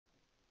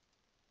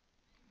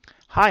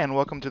Hi, and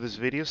welcome to this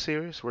video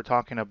series. We're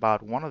talking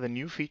about one of the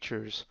new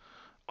features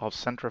of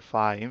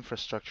Centrify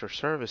Infrastructure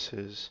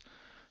Services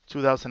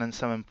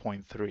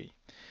 2007.3.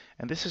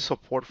 And this is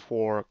support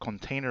for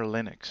container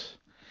Linux.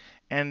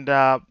 And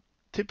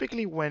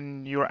typically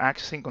when you're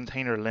accessing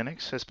container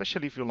Linux,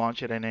 especially if you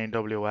launch it in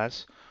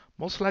AWS,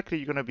 most likely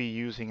you're going to be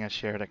using a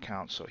shared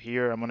account. So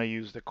here I'm going to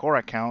use the core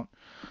account.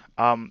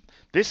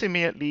 This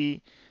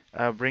immediately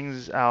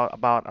brings out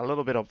about a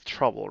little bit of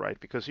trouble, right?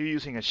 Because you're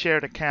using a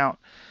shared account,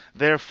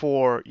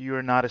 therefore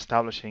you're not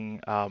establishing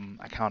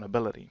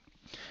accountability.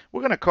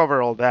 We're going to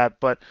cover all that,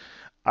 but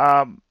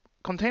um,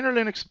 Container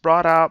Linux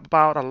brought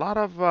about a lot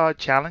of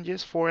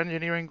challenges for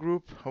engineering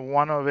group.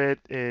 One of it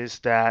is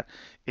that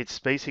it's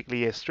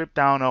basically a stripped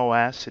down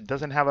OS. It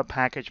doesn't have a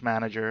package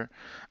manager.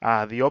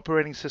 The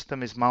operating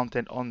system is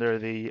mounted under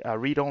the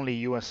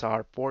read-only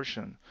USR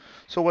portion.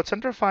 So what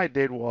Centrify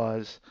did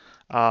was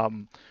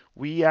um,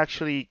 we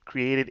actually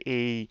created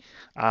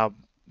uh,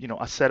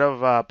 a set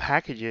of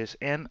packages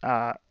and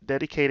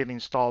dedicated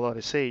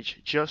install.sh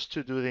just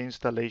to do the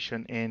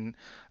installation in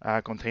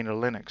container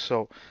Linux.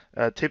 So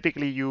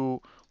typically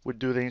you would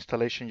do the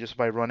installation just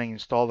by running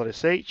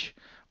install.sh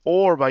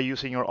or by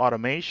using your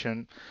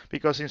automation,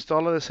 because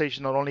install.sh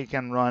not only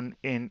can run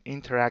in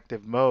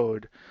interactive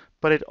mode,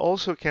 but it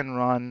also can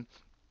run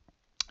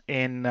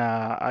in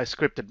a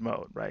scripted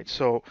mode, right?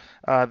 So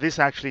this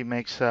actually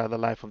makes the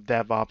life of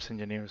DevOps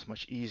engineers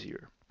much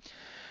easier.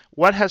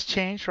 What has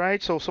changed,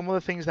 right? So some of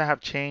the things that have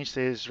changed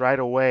is right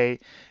away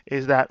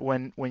is that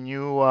when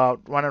you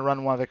want to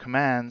run one of the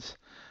commands,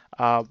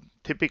 uh,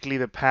 typically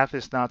the path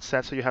is not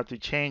set, so you have to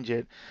change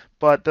it.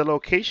 But the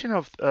location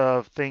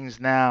of things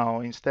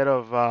now, instead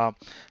of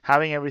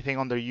having everything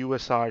under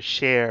USR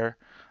share,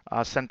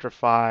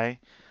 Centrify,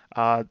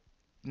 uh,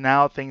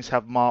 now things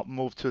have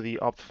moved to the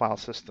opt file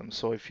system.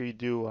 So if you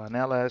do an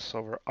ls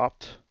over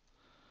opt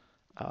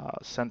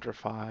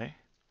Centrify,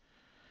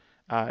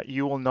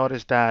 you will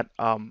notice that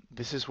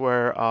this is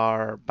where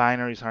our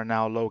binaries are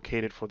now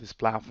located for this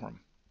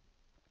platform.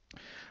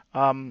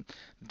 Um,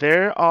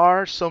 there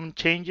are some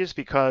changes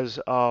because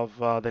of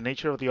the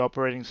nature of the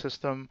operating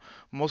system,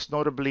 most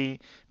notably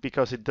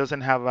because it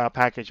doesn't have a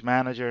package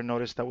manager.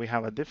 Notice that we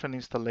have a different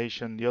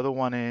installation. The other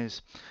one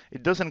is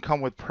it doesn't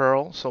come with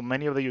Perl, so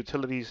many of the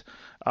utilities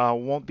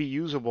won't be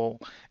usable,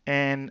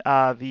 and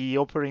the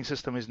operating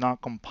system is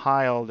not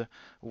compiled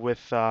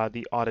with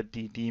the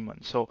audit-d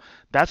daemon. So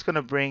that's going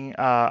to bring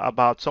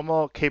about some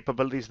more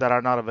capabilities that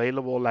are not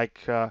available, like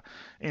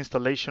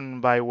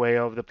installation by way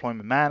of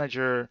deployment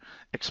manager,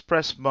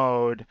 express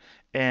mode,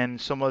 and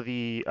some of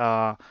the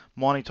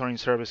monitoring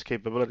service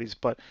capabilities.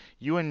 But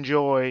you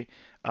enjoy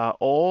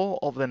all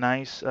of the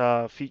nice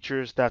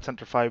features that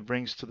Centrify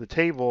brings to the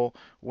table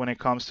when it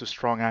comes to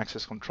strong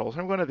access controls.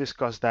 I'm going to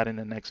discuss that in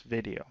the next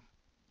video.